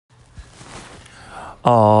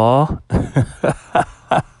Aw.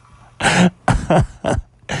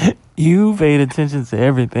 You paid attention to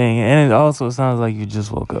everything, and it also sounds like you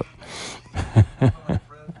just woke up.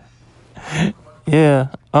 Yeah.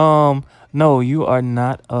 No, you are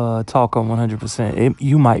not a talker 100%.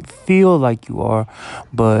 You might feel like you are,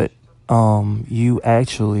 but you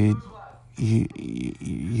actually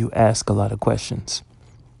you ask a lot of questions.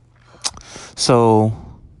 So,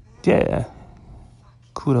 yeah,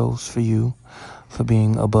 kudos for you for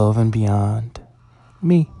being above and beyond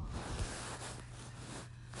me.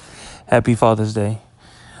 Happy Father's Day.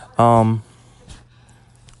 Um,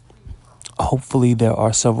 Hopefully there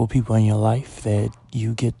are several people in your life that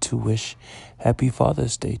you get to wish Happy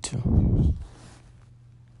Father's Day to.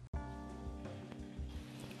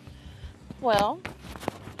 Well,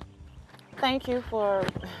 thank you for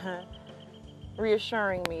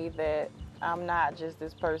reassuring me that I'm not just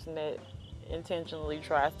this person that intentionally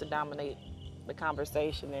tries to dominate the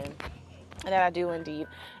conversation and that I do indeed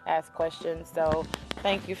ask questions. So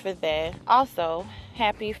thank you for that. Also,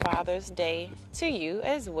 happy Father's Day to you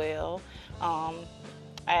as well. I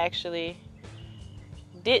actually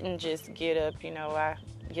didn't just get up, I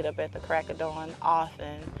get up at the crack of dawn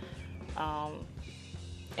often, um,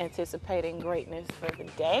 anticipating greatness for the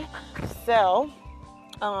day. So,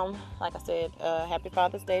 like I said, happy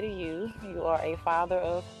Father's Day to you. You are a father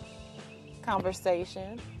of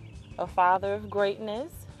conversation, a father of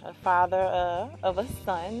greatness, a father of a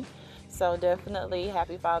son. So definitely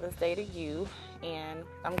happy Father's Day to you. And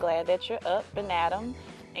I'm glad that you're up and at 'em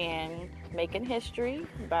and making history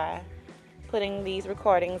by putting these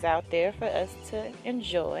recordings out there for us to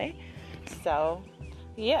enjoy. So,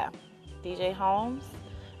 yeah, DJ Holmes,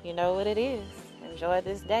 you know what it is. Enjoy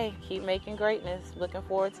this day. Keep making greatness. Looking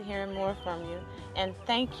forward to hearing more from you. And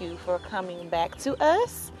thank you for coming back to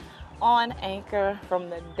us on Anchor from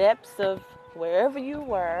the depths of wherever you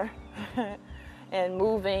were and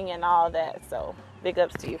moving and all that. So, big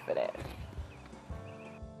ups to you for that.